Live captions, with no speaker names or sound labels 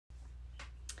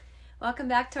Welcome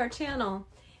back to our channel.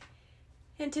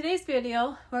 In today's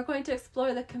video, we're going to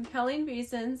explore the compelling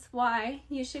reasons why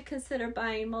you should consider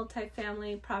buying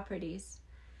multifamily properties.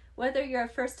 Whether you're a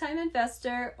first-time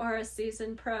investor or a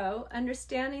seasoned pro,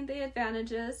 understanding the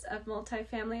advantages of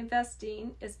multifamily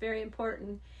investing is very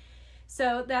important.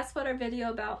 So that's what our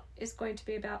video is going to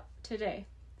be about today.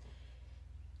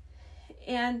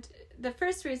 And the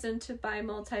first reason to buy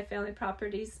multifamily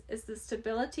properties is the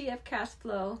stability of cash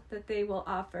flow that they will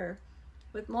offer.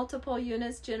 With multiple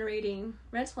units generating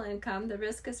rental income, the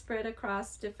risk is spread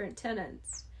across different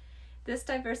tenants. This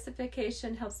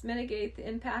diversification helps mitigate the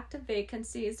impact of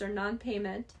vacancies or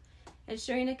non-payment,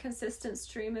 ensuring a consistent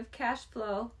stream of cash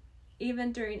flow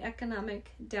even during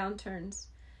economic downturns.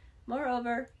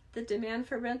 Moreover, the demand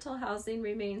for rental housing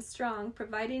remains strong,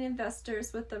 providing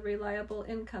investors with a reliable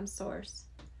income source.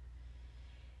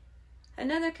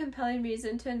 Another compelling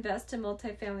reason to invest in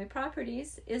multifamily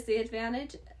properties is the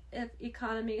advantage of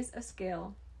economies of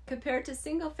scale. Compared to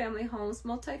single-family homes,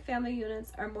 multifamily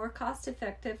units are more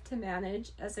cost-effective to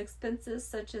manage, as expenses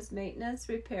such as maintenance,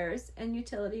 repairs, and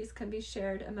utilities can be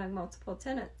shared among multiple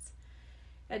tenants.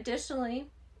 Additionally,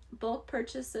 bulk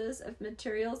purchases of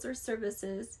materials or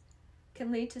services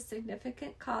can lead to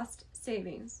significant cost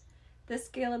savings. This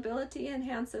scalability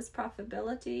enhances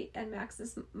profitability and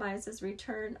maximizes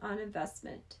return on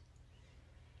investment.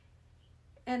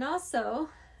 And also,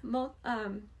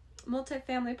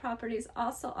 multifamily properties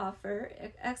also offer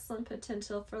excellent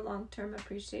potential for long-term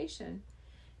appreciation.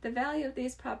 The value of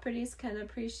these properties can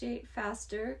appreciate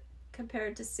faster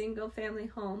compared to single-family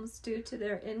homes due to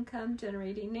their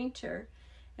income-generating nature.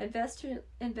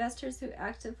 Investors who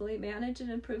actively manage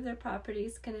and improve their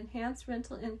properties can enhance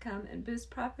rental income and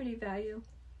boost property value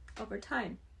over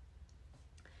time.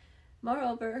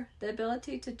 Moreover, the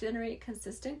ability to generate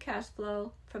consistent cash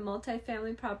flow from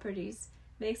multifamily properties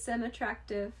makes them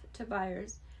attractive to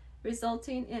buyers,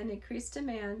 resulting in increased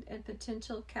demand and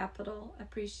potential capital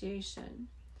appreciation.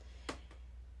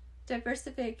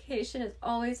 Diversification is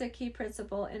always a key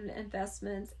principle in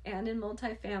investments and in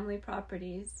multifamily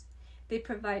properties. They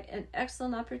provide an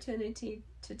excellent opportunity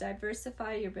to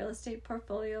diversify your real estate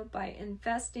portfolio by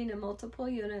investing in multiple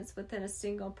units within a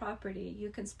single property. You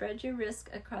can spread your risk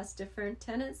across different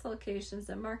tenants, locations,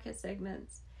 and market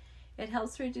segments. It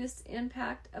helps reduce the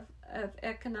impact of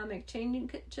economic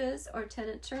changes or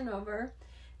tenant turnover,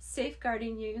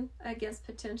 safeguarding you against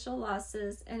potential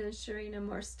losses and ensuring a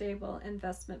more stable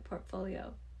investment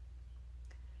portfolio.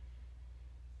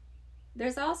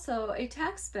 There's also a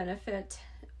tax benefit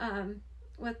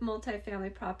with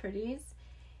multifamily properties,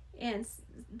 and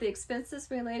the expenses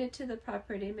related to the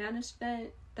property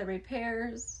management, the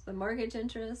repairs, the mortgage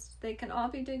interest, they can all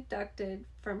be deducted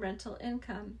from rental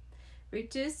income,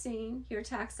 reducing your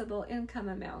taxable income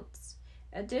amounts.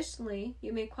 Additionally,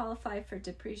 you may qualify for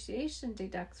depreciation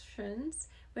deductions,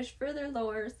 which further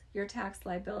lowers your tax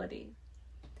liability.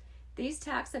 These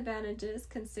tax advantages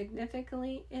can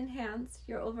significantly enhance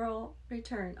your overall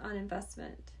return on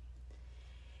investment.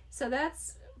 So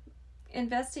that's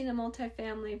investing in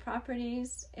multifamily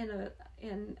properties in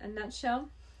a nutshell.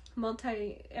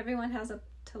 Everyone has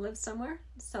to live somewhere,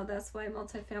 so that's why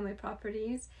multifamily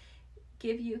properties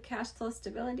give you cash flow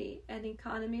stability and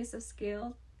economies of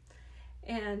scale,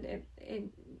 and it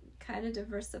kind of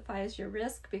diversifies your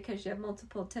risk because you have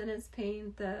multiple tenants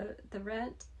paying the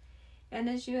rent. And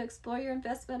as you explore your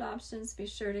investment options, be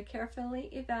sure to carefully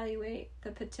evaluate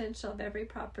the potential of every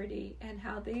property and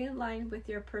how they align with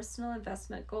your personal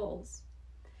investment goals.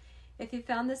 If you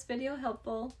found this video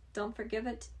helpful, don't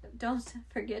forget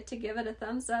to give it a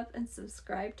thumbs up and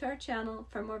subscribe to our channel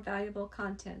for more valuable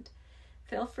content.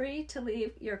 Feel free to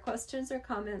leave your questions or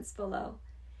comments below.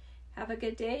 Have a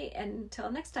good day, and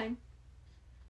until next time.